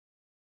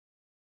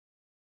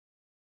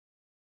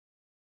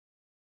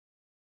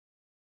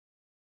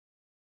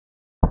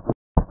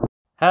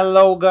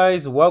Hello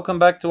guys, welcome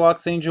back to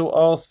Archangel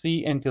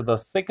RC and to the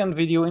second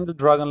video in the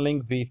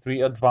DragonLink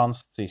V3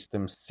 Advanced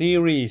System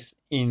series.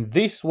 In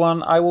this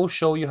one, I will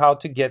show you how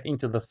to get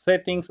into the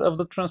settings of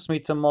the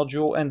transmitter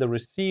module and the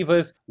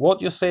receivers,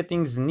 what your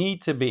settings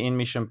need to be in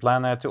Mission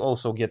Planner to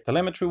also get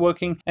telemetry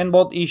working, and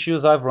what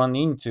issues I've run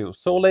into.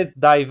 So let's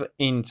dive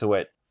into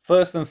it.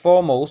 First and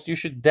foremost, you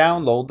should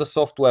download the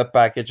software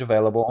package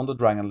available on the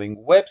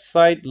DragonLink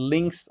website.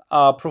 Links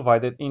are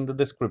provided in the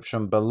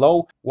description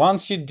below.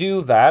 Once you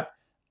do that,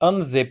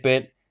 unzip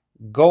it,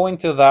 go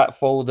into that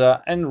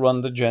folder and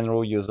run the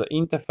general user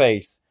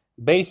interface.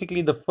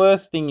 Basically, the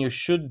first thing you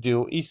should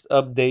do is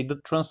update the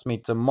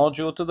transmitter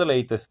module to the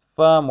latest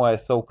firmware.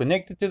 So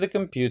connect it to the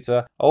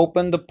computer,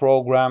 open the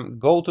program,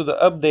 go to the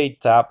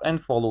update tab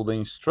and follow the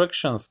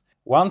instructions.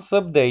 Once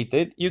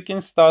updated, you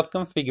can start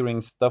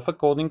configuring stuff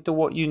according to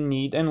what you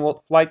need and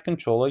what flight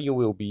controller you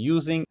will be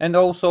using, and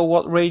also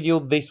what radio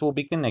this will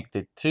be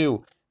connected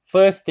to.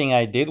 First thing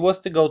I did was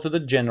to go to the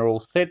General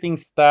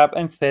Settings tab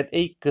and set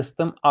a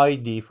custom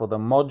ID for the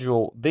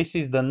module. This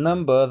is the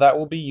number that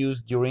will be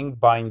used during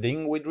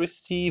binding with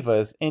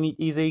receivers, and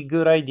it is a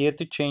good idea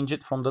to change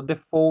it from the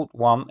default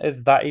one,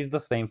 as that is the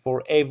same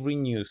for every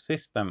new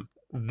system.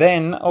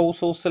 Then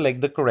also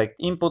select the correct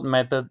input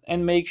method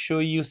and make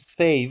sure you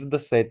save the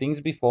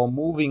settings before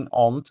moving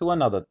on to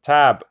another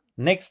tab.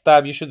 Next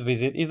tab you should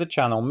visit is the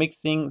channel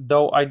mixing,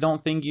 though I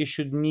don't think you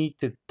should need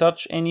to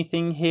touch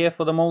anything here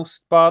for the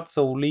most part,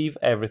 so leave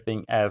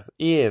everything as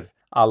is.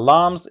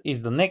 Alarms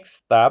is the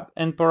next tab,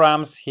 and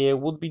params here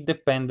would be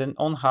dependent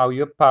on how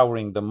you're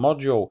powering the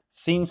module.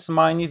 Since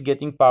mine is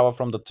getting power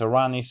from the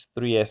Taranis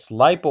 3S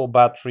LiPo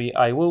battery,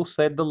 I will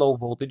set the low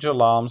voltage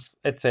alarms,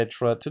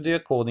 etc. to the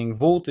according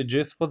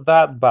voltages for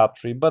that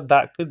battery, but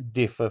that could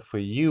differ for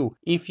you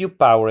if you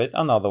power it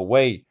another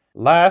way.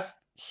 Last,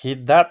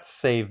 hit that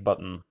save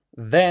button.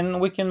 Then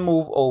we can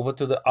move over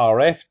to the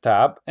RF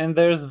tab, and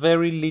there's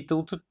very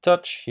little to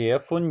touch here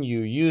for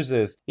new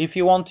users. If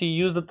you want to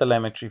use the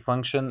telemetry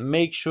function,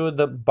 make sure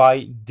the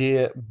by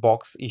dear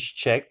box is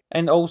checked,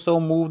 and also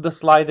move the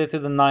slider to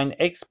the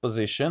 9x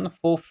position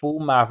for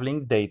full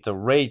mavlink data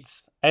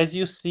rates. As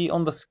you see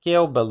on the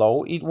scale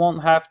below, it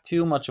won't have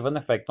too much of an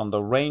effect on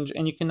the range,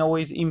 and you can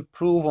always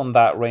improve on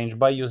that range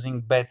by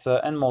using better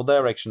and more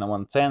directional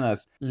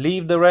antennas.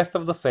 Leave the rest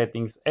of the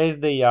settings as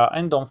they are,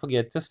 and don't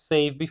forget to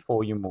save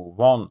before you move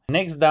on.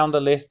 Next down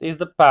the list is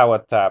the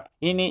power tab.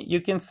 In it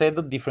you can set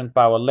the different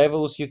power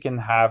levels you can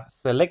have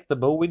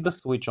selectable with the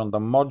switch on the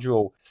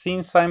module.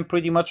 Since I'm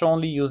pretty much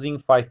only using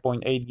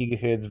 5.8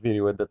 GHz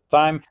video at the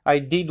time, I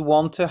did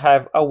want to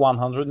have a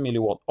 100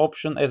 mW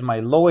option as my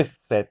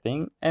lowest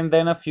setting, and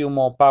then a few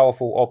more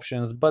powerful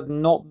options, but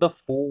not the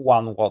full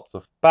 1 watts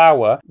of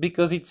power,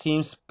 because it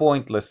seems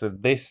pointless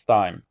at this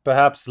time.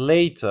 Perhaps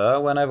later,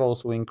 when I've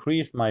also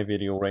increased my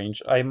video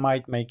range, I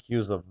might make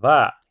use of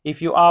that. If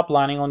you are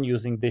planning on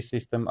using this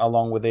system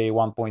along with a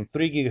 1.3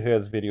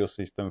 GHz video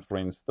system, for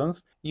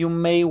instance, you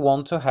may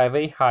want to have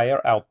a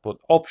higher output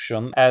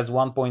option, as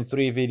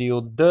 1.3 video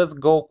does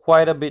go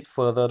quite a bit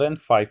further than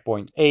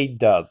 5.8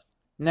 does.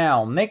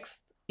 Now,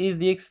 next is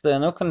the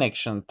external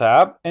connection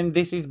tab, and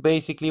this is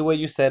basically where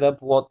you set up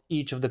what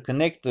each of the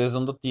connectors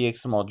on the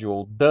TX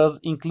module does,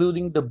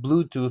 including the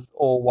Bluetooth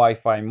or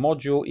Wi-Fi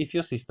module if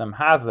your system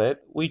has it,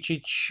 which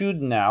it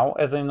should now,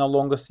 as I no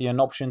longer see an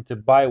option to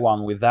buy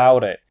one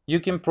without it. You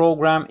can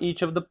program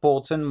each of the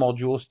ports and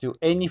modules to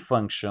any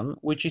function,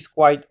 which is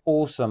quite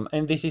awesome,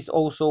 and this is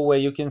also where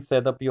you can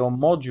set up your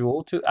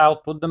module to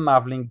output the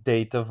mavlink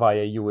data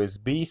via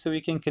USB, so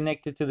you can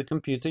connect it to the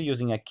computer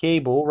using a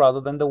cable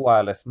rather than the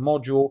wireless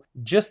module,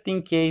 just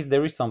in case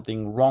there is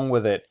something wrong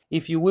with it.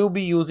 If you will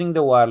be using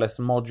the wireless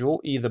module,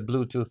 either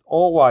Bluetooth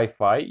or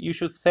Wi-Fi, you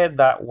should set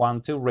that one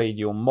to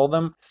radio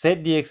modem,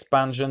 set the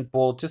expansion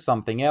port to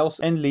something else,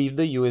 and leave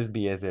the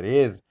USB as it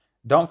is.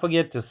 Don't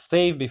forget to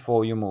save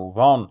before you move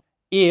on.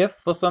 If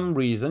for some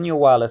reason your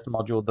wireless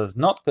module does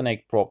not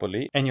connect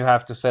properly and you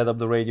have to set up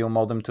the radio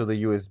modem to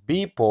the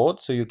USB port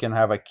so you can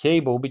have a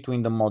cable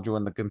between the module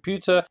and the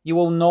computer, you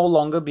will no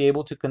longer be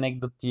able to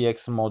connect the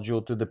TX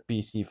module to the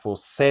PC for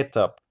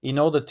setup. In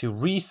order to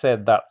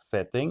reset that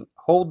setting,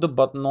 hold the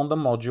button on the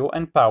module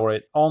and power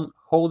it on.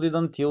 Hold it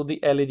until the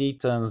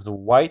LED turns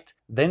white,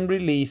 then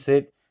release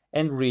it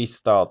and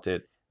restart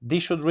it.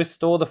 This should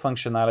restore the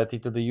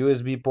functionality to the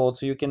USB port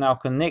so you can now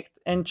connect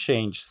and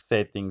change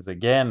settings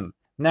again.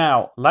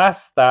 Now,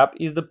 last step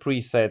is the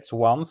presets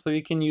one, so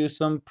you can use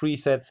some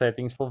preset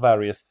settings for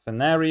various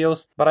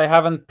scenarios, but I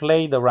haven't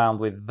played around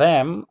with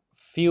them.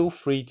 Feel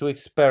free to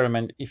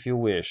experiment if you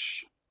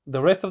wish.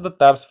 The rest of the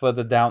tabs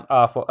further down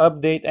are for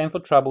update and for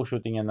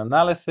troubleshooting and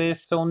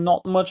analysis, so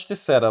not much to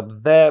set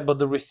up there, but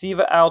the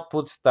receiver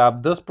outputs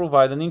tab does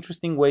provide an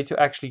interesting way to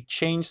actually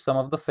change some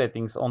of the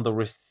settings on the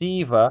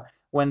receiver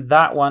when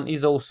that one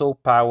is also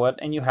powered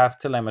and you have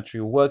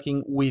telemetry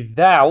working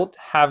without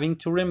having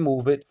to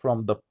remove it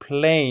from the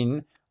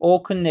plane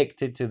or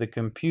connect it to the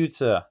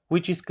computer,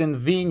 which is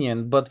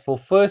convenient, but for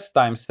first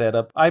time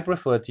setup I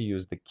prefer to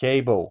use the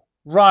cable.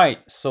 Right,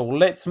 so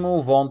let's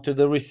move on to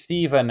the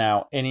receiver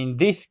now, and in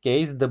this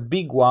case the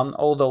big one,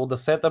 although the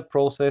setup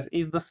process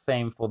is the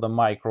same for the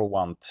micro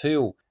one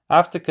too.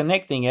 After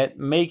connecting it,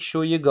 make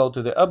sure you go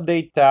to the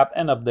update tab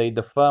and update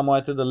the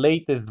firmware to the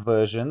latest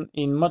version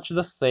in much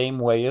the same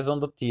way as on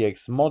the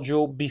TX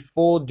module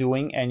before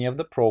doing any of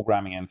the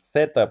programming and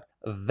setup.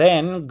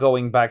 Then,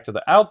 going back to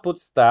the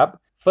outputs tab,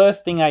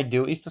 first thing I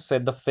do is to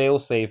set the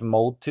failsafe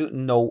mode to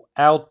no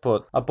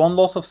output. Upon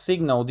loss of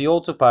signal, the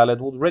autopilot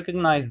will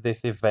recognize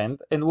this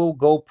event and will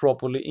go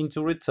properly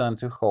into return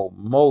to home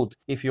mode.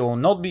 If you will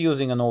not be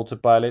using an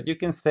autopilot, you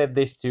can set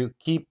this to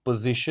keep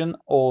position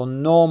or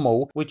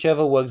normal,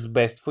 whichever works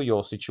best for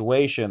your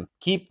situation.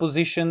 Keep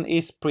position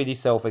is pretty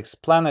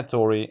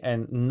self-explanatory,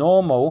 and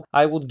normal,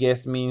 I would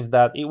guess, means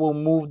that it will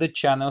move the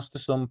channels to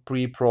some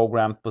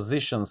pre-programmed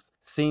positions.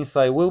 Since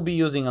I will be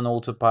using an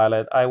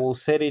autopilot, I will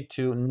set it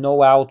to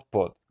no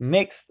output.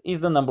 Next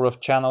is the number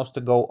of channels to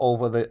go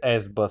over the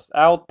S-bus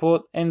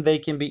output, and they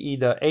can be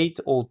either 8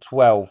 or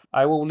 12.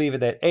 I will leave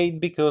it at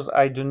 8 because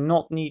I do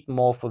not need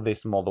more for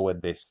this model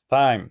at this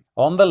time.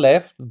 On the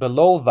left,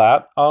 below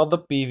that, are the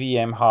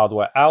PWM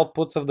hardware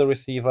outputs of the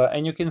receiver,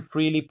 and you can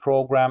freely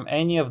program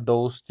any of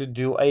those to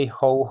do a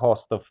whole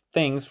host of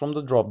things from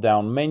the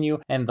drop-down menu,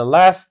 and the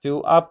last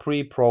two are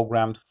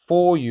pre-programmed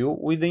for you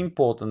with the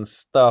important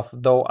stuff,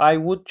 though I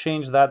would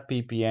change that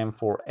PPM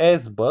for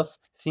S-bus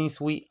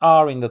since we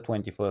are in the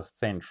 21st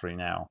century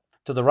now.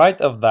 To the right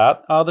of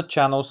that are the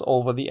channels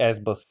over the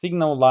S-bus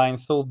signal line,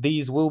 so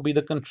these will be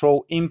the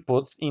control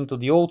inputs into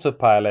the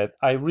autopilot.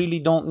 I really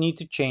don't need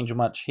to change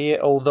much here,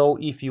 although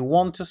if you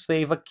want to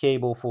save a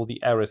cable for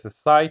the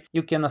RSSI,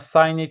 you can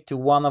assign it to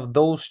one of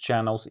those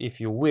channels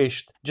if you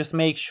wished. Just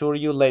make sure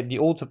you let the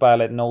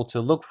autopilot know to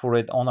look for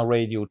it on a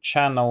radio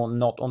channel,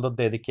 not on the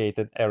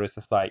dedicated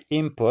RSSI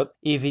input,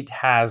 if it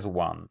has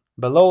one.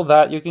 Below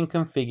that, you can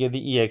configure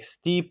the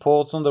EXT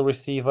ports on the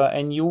receiver,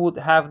 and you would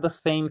have the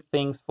same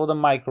things for the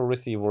micro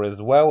receiver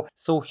as well.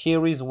 So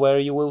here is where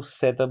you will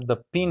set up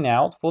the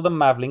pinout for the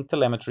mavlink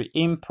telemetry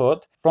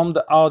input from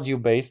the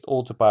Ardu based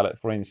autopilot,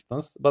 for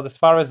instance. But as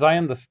far as I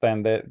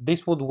understand it,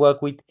 this would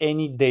work with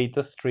any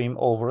data stream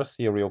over a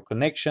serial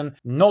connection,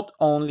 not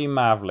only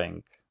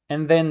mavlink.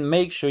 And then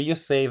make sure you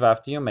save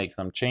after you make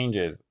some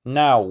changes.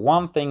 Now,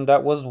 one thing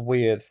that was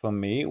weird for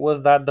me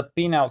was that the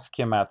pinout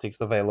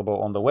schematics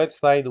available on the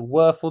website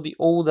were for the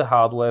older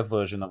hardware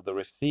version of the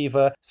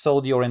receiver,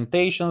 so the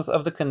orientations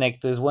of the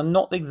connectors were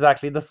not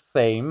exactly the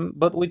same,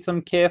 but with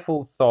some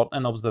careful thought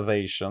and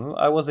observation,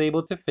 I was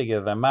able to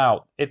figure them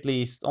out, at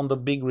least on the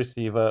big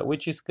receiver,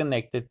 which is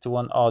connected to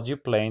an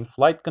ArduPlane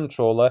flight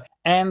controller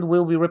and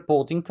will be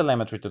reporting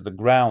telemetry to the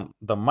ground.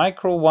 The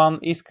micro one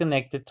is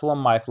connected to a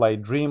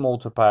MyFly Dream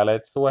autopilot,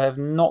 so I have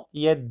not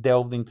yet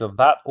delved into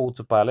that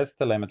autopilot's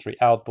telemetry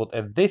output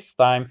at this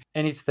time,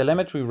 and its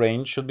telemetry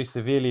range should be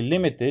severely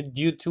limited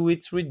due to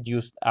its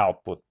reduced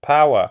output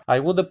power. I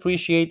would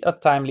appreciate a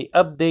timely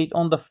update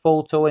on the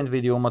photo and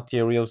video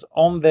materials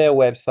on their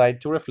website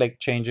to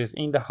reflect changes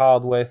in the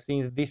hardware,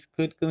 since this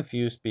could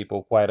confuse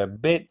people quite a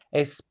bit,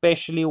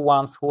 especially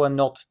ones who are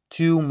not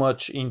too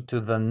much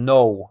into the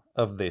know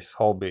of this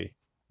hobby.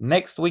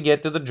 Next we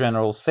get to the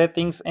general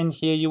settings, and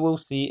here you will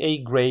see a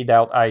grayed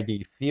out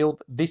ID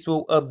field. This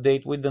will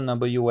update with the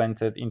number you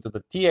entered into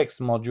the TX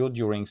module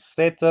during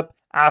setup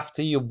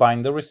after you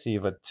bind the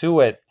receiver to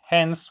it,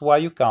 hence why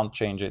you can't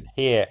change it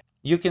here.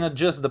 You can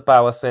adjust the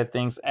power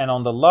settings, and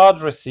on the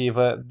large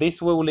receiver,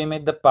 this will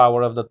limit the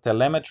power of the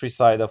telemetry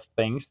side of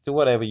things to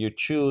whatever you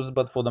choose,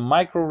 but for the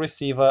micro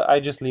receiver, I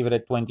just leave it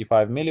at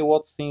 25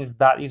 milliwatts since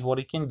that is what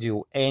it can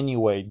do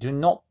anyway. Do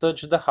not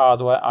touch the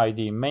hardware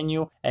ID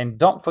menu, and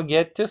don't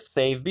forget to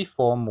save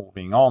before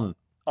moving on.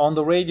 On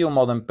the radio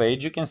modem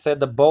page, you can set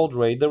the baud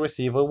rate the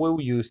receiver will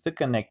use to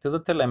connect to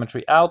the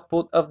telemetry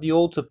output of the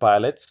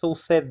autopilot, so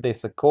set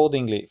this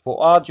accordingly. For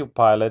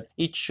ArduPilot,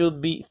 it should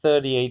be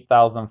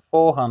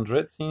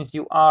 38,400 since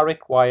you are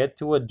required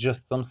to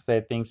adjust some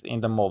settings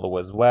in the model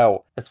as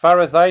well. As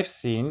far as I've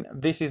seen,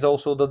 this is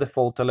also the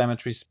default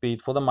telemetry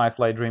speed for the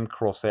MyFly Dream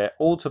Crosshair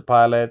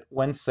autopilot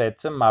when set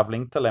to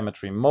mavlink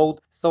telemetry mode,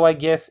 so I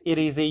guess it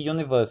is a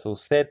universal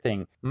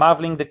setting.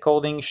 Mavlink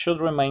decoding should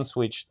remain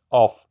switched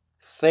off.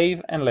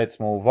 Save and let's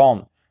move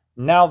on.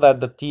 Now that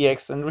the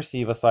TX and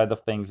receiver side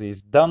of things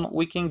is done,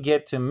 we can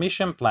get to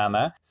Mission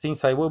Planner,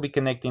 since I will be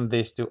connecting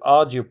this to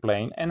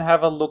ArduPlane, and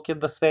have a look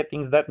at the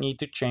settings that need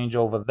to change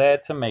over there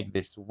to make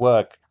this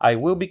work. I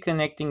will be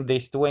connecting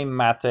this to a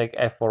Matek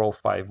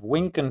F405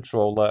 wing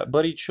controller,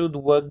 but it should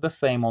work the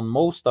same on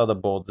most other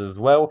boards as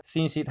well,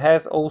 since it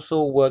has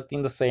also worked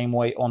in the same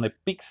way on a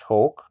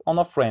Pixhawk on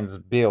a friend's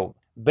build.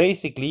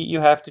 Basically, you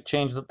have to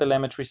change the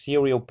telemetry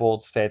serial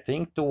port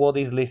setting to what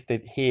is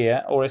listed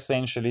here, or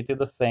essentially to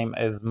the same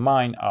as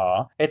mine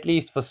are, at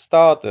least for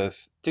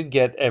starters, to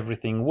get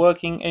everything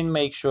working and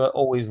make sure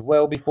all is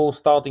well before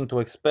starting to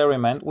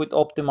experiment with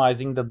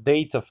optimizing the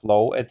data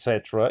flow,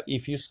 etc.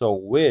 if you so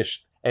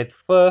wished. At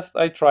first,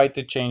 I tried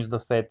to change the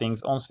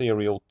settings on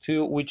serial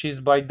 2, which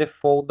is by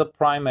default the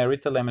primary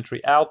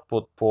telemetry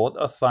output port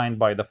assigned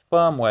by the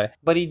firmware,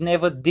 but it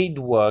never did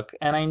work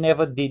and I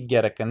never did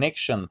get a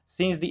connection.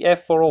 Since the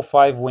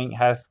F405 wing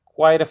has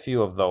quite a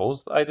few of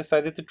those, I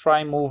decided to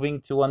try moving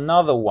to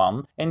another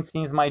one, and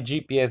since my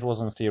GPS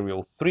was on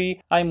serial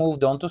 3, I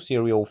moved on to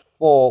serial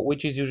 4,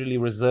 which is usually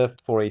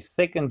reserved for a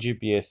second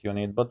GPS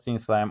unit, but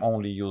since I am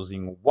only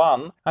using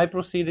one, I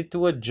proceeded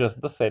to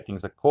adjust the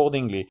settings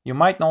accordingly. You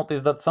might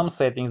notice that some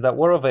settings that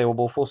were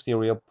available for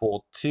serial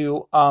port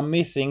 2 are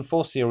missing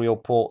for serial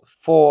port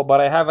 4,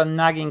 but I have a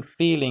nagging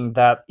feeling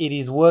that it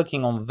is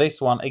working on this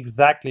one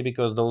exactly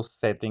because those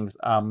settings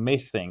are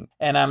missing.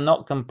 And I'm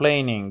not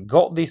complaining,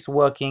 got this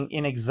working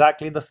in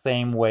exactly the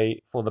same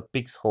way for the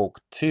Pixhawk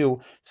 2,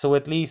 so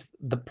at least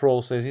the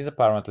process is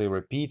apparently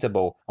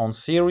repeatable. On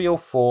serial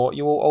 4,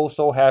 you will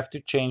also have to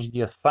change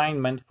the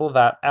assignment for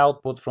that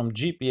output from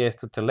GPS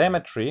to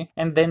telemetry,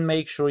 and then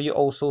make sure you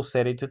also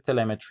set it to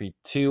telemetry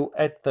 2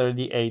 at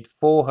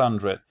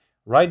 38400.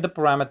 Write the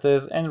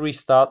parameters and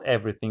restart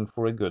everything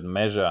for a good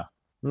measure.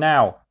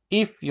 Now,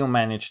 if you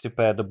manage to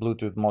pair the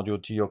Bluetooth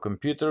module to your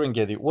computer and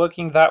get it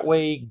working that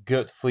way,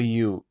 good for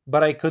you.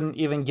 But I couldn't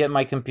even get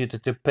my computer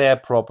to pair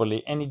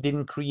properly, and it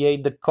didn't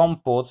create the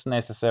comports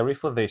necessary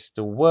for this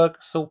to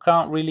work, so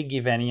can't really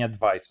give any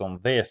advice on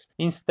this.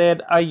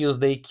 Instead, I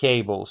used a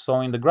cable, so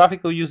in the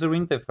graphical user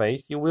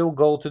interface, you will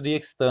go to the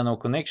external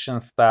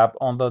connections tab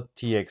on the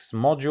TX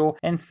module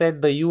and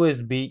set the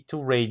USB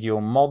to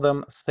radio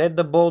modem, set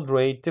the baud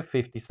rate to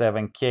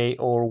 57K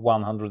or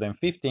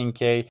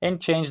 115K, and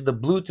change the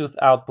Bluetooth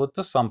output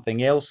to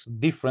something else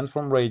different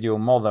from radio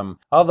modem.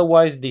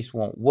 Otherwise this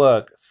won't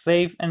work.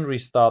 Save and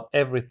restart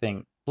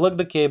everything. Plug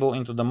the cable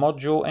into the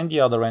module and the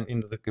other end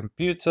into the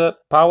computer,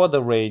 power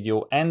the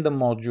radio and the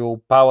module,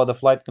 power the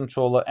flight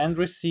controller and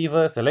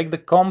receiver, select the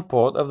COM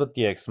port of the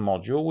TX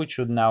module, which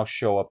should now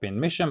show up in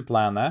Mission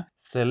Planner,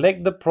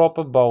 select the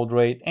proper baud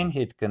rate and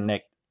hit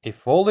connect.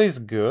 If all is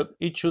good,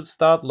 it should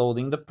start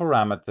loading the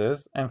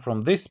parameters, and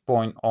from this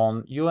point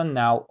on, you are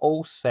now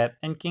all set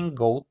and can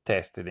go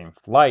test it in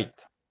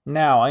flight.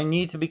 Now, I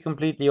need to be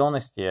completely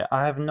honest here,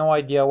 I have no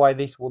idea why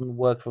this wouldn't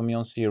work for me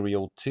on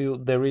serial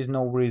 2, there is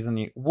no reason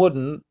it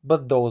wouldn't,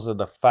 but those are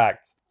the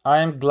facts.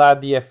 I am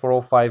glad the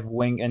F405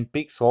 Wing and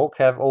Pixhawk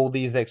have all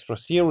these extra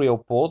serial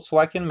ports so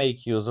I can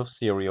make use of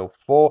serial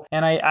 4,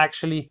 and I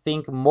actually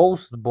think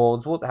most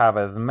boards would have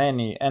as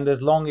many, and as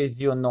long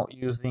as you're not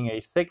using a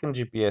second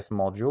GPS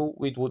module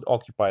which would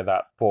occupy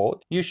that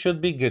port, you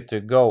should be good to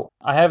go.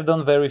 I have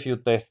done very few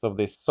tests of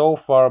this so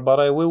far,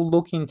 but I will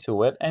look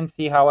into it and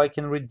see how I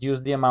can reduce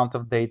the amount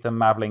of data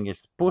mavlink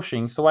is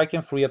pushing so I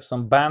can free up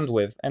some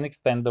bandwidth and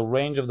extend the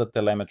range of the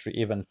telemetry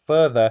even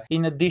further,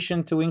 in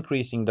addition to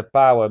increasing the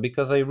power,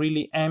 because I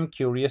really am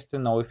curious to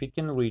know if it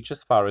can reach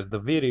as far as the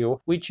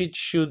video, which it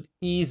should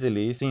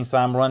easily since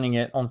I'm running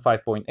it on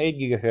 5.8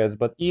 GHz,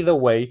 but either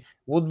way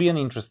would be an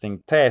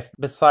interesting test.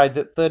 Besides,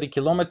 at 30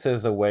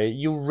 kilometers away,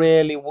 you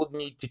rarely would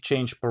need to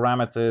change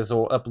parameters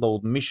or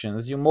upload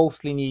missions, you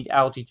mostly need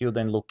altitude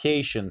and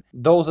location.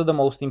 Those are the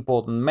most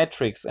important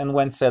metrics, and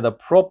when set up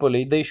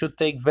properly, they should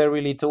take very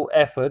little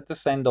effort to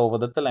send over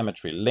the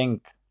telemetry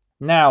link.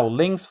 Now,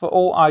 links for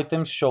all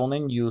items shown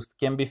and used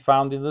can be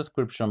found in the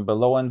description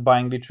below, and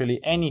buying literally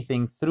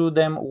anything through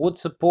them would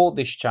support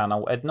this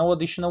channel at no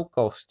additional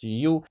cost to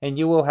you, and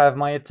you will have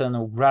my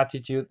eternal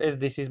gratitude as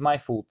this is my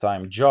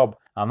full-time job.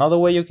 Another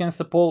way you can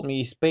support me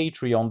is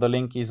Patreon, the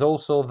link is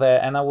also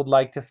there, and I would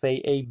like to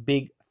say a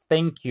big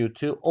thank you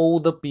to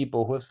all the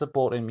people who have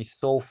supported me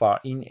so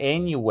far in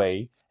any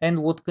way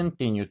and would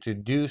continue to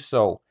do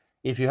so.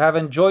 If you have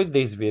enjoyed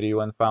this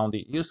video and found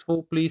it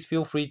useful, please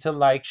feel free to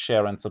like,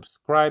 share and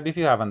subscribe if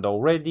you haven't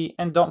already,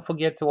 and don't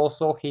forget to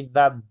also hit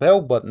that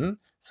bell button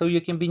so you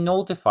can be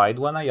notified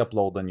when I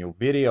upload a new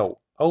video.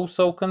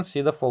 Also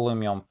consider following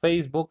me on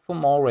Facebook for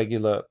more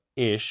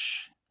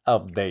regular-ish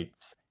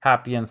updates.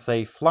 Happy and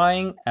safe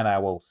flying, and I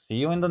will see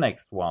you in the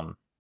next one.